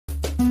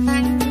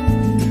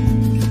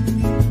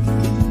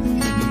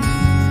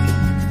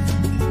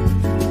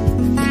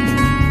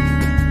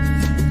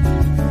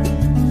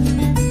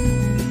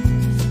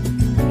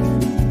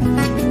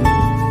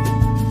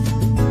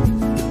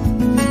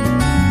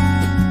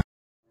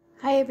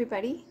Hi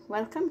everybody,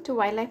 welcome to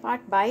Wildlife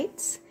Art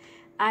Bites.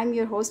 I'm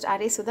your host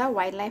R.A. Sudha,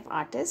 wildlife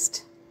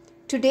artist.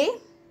 Today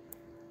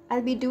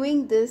I'll be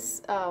doing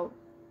this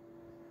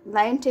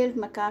lion-tailed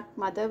macaque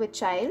mother with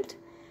child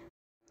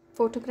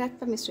photographed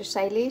by Mr.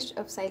 Shailesh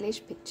of Shailesh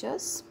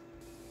Pictures.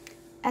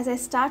 As I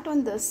start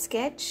on the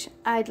sketch,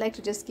 I'd like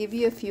to just give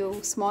you a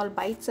few small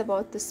bites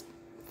about this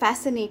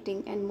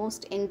fascinating and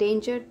most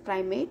endangered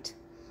primate.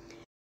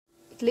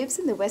 It lives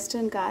in the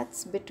Western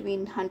Ghats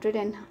between 100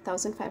 and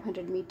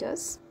 1500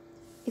 meters.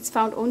 It's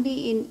found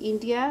only in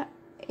India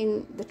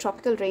in the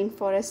tropical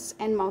rainforests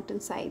and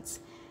mountainsides.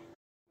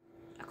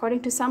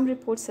 According to some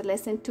reports, there are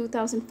less than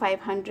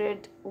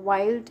 2,500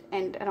 wild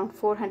and around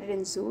 400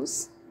 in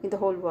zoos in the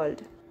whole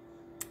world.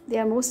 They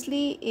are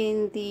mostly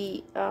in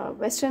the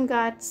Western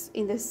Ghats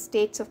in the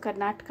states of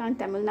Karnataka and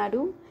Tamil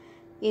Nadu,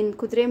 in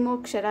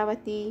Kudremukh,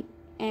 Sharavati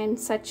and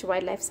such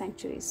wildlife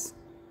sanctuaries.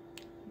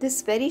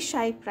 This very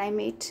shy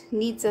primate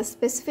needs a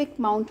specific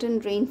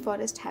mountain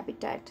rainforest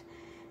habitat,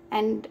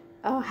 and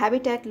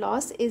habitat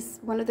loss is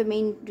one of the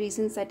main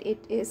reasons that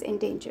it is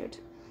endangered.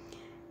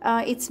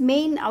 Its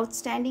main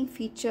outstanding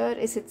feature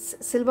is its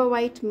silver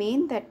white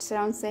mane that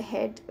surrounds the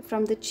head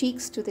from the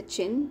cheeks to the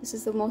chin. This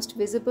is the most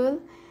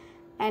visible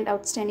and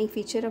outstanding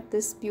feature of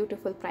this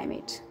beautiful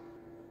primate.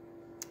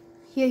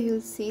 Here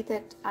you'll see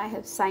that I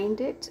have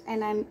signed it,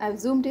 and I've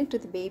zoomed into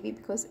the baby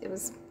because it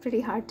was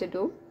pretty hard to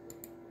do.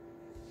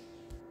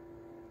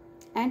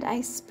 And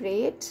I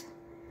spray it,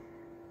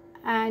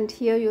 and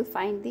here you'll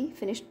find the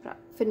finished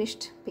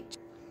picture.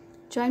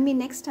 Join me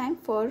next time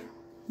for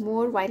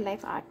more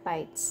wildlife art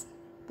bites.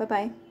 Bye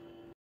bye.